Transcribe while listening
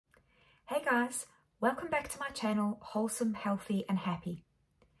Hey guys, welcome back to my channel, Wholesome, Healthy and Happy.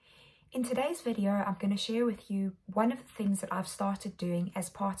 In today's video, I'm going to share with you one of the things that I've started doing as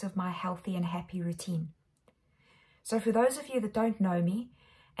part of my healthy and happy routine. So for those of you that don't know me,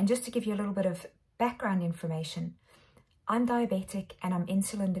 and just to give you a little bit of background information, I'm diabetic and I'm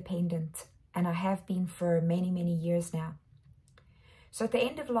insulin dependent, and I have been for many years now. So at the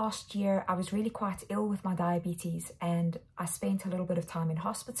end of last year, I was really quite ill with my diabetes and I spent a little bit of time in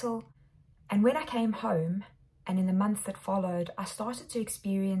hospital. And when I came home, and in the month that followed, I started to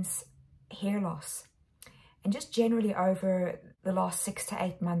experience hair loss. And just generally over the last 6 to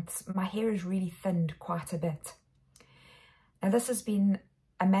 8 months, my hair has really thinned quite a bit. Now this has been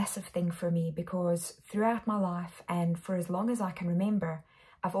a massive thing for me because throughout my life and for as long as I can remember,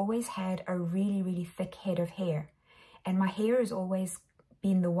 I've always had a really thick head of hair. And my hair has always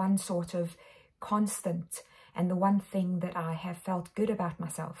been the one sort of constant and the one thing that I have felt good about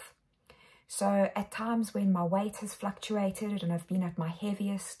myself. So at times when my weight has fluctuated and I've been at my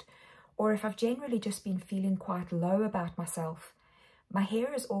heaviest, or if I've generally just been feeling quite low about myself, my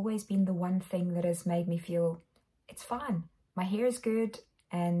hair has always been the one thing that has made me feel it's fine. My hair is good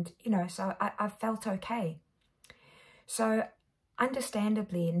and, so I've felt okay. So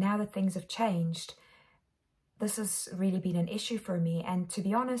understandably, now that things have changed, this has really been an issue for me. And to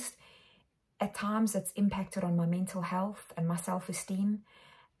be honest, at times it's impacted on my mental health and my self-esteem.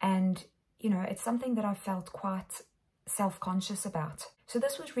 And it's something that I've felt quite self-conscious about. So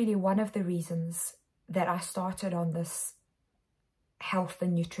this was really one of the reasons that I started on this health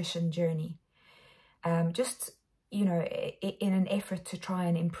and nutrition journey. In an effort to try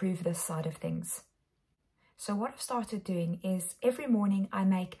and improve this side of things. So what I've started doing is every morning I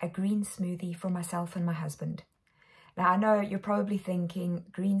make a green smoothie for myself and my husband. Now I know you're probably thinking,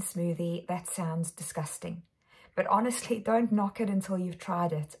 green smoothie, that sounds disgusting. But honestly, don't knock it until you've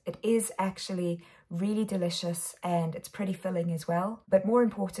tried it. It is actually really delicious and it's pretty filling as well. But more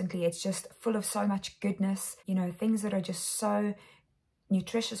importantly, it's just full of so much goodness, things that are just so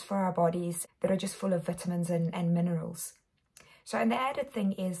nutritious for our bodies, that are just full of vitamins and minerals. So, and the added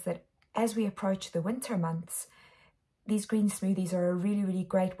thing is that as we approach the winter months, these green smoothies are a really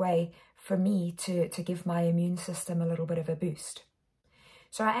great way for me to give my immune system a little bit of a boost.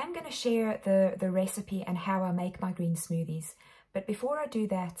 So I am going to share the recipe and how I make my green smoothies. But before I do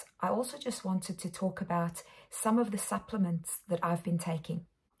that, I also just wanted to talk about some of the supplements that I've been taking.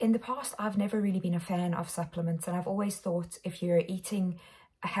 In the past, I've never really been a fan of supplements, and I've always thought if you're eating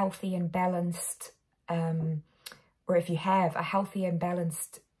a healthy and balanced, or if you have a healthy and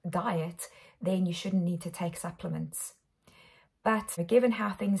balanced diet, then you shouldn't need to take supplements. But given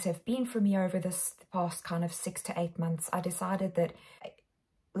how things have been for me over this past kind of 6 to 8 months, I decided that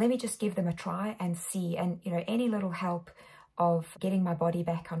let me just give them a try and see, and any little help of getting my body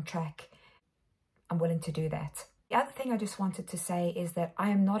back on track, I'm willing to do that. The other thing I just wanted to say is that I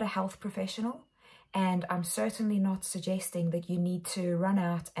am not a health professional, and I'm certainly not suggesting that you need to run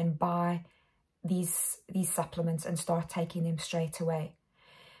out and buy these supplements and start taking them straight away.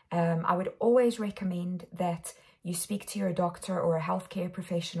 I would always recommend that you speak to your doctor or a healthcare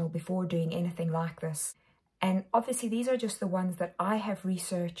professional before doing anything like this. And obviously these are just the ones that I have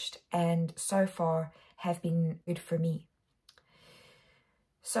researched and so far have been good for me.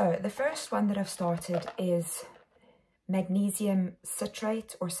 So the first one that I've started is magnesium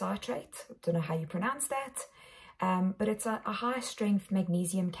citrate or citrate. I don't know how you pronounce that, but it's a high strength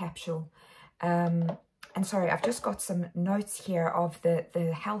magnesium capsule. And sorry, I've just got some notes here of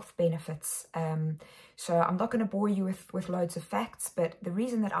the health benefits. So I'm not going to bore you with loads of facts, but the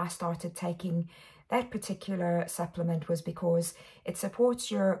reason that I started taking that particular supplement was because it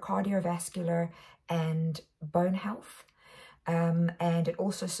supports your cardiovascular and bone health, and it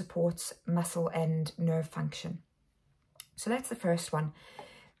also supports muscle and nerve function. So that's the first one.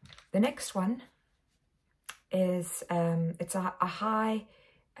 The next one is it's a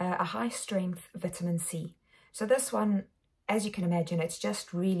high strength vitamin C. So this one, as you can imagine, it's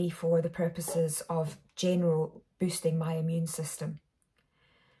just really for the purposes of general boosting my immune system.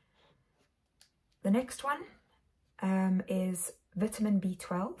 The next one is vitamin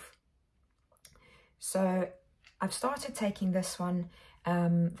B12. So I've started taking this one.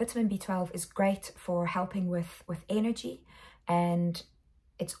 Vitamin B12 is great for helping with energy, and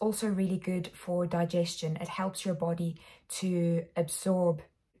it's also really good for digestion. It helps your body to absorb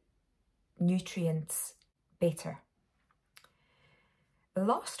nutrients better. The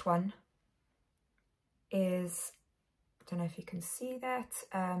last one is, I don't know if you can see that,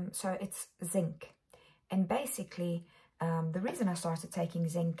 so it's zinc. And basically The reason I started taking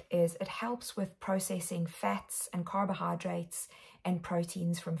zinc is it helps with processing fats and carbohydrates and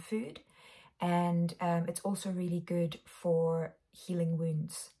proteins from food, and it's also really good for healing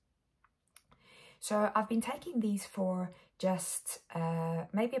wounds. So I've been taking these for just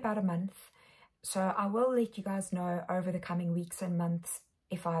maybe about a month, so I will let you guys know over the coming weeks and months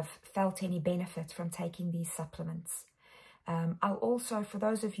if I've felt any benefit from taking these supplements. I'll also, for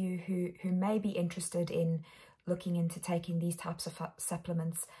those of you who may be interested in looking into taking these types of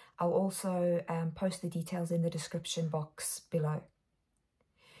supplements, I'll also post the details in the description box below.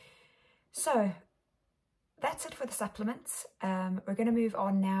 So that's it for the supplements. We're going to move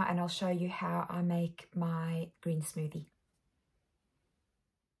on now, and I'll show you how I make my green smoothie.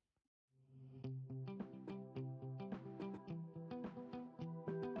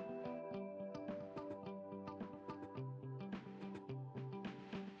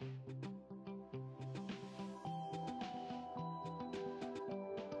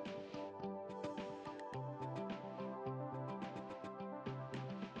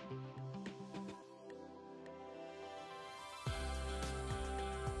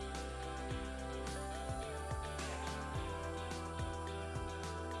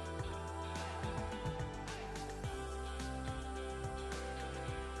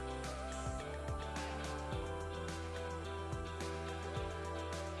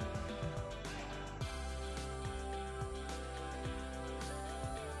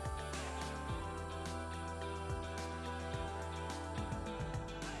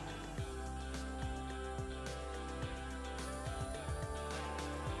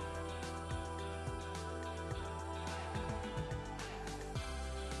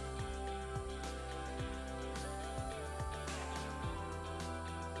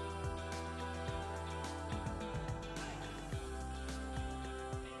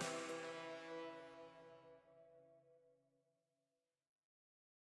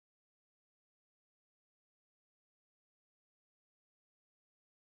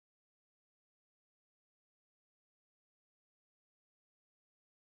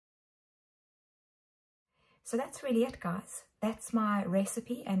 So that's really it, guys. That's my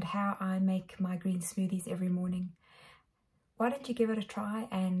recipe and how I make my green smoothies every morning. Why don't you give it a try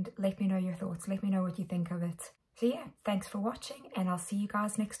and let me know your thoughts. Let me know what you think of it. So yeah, thanks for watching, and I'll see you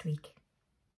guys next week.